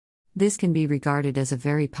This can be regarded as a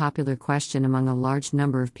very popular question among a large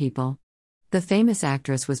number of people. The famous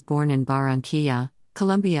actress was born in Barranquilla,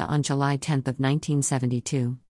 Colombia on July 10 of 1972.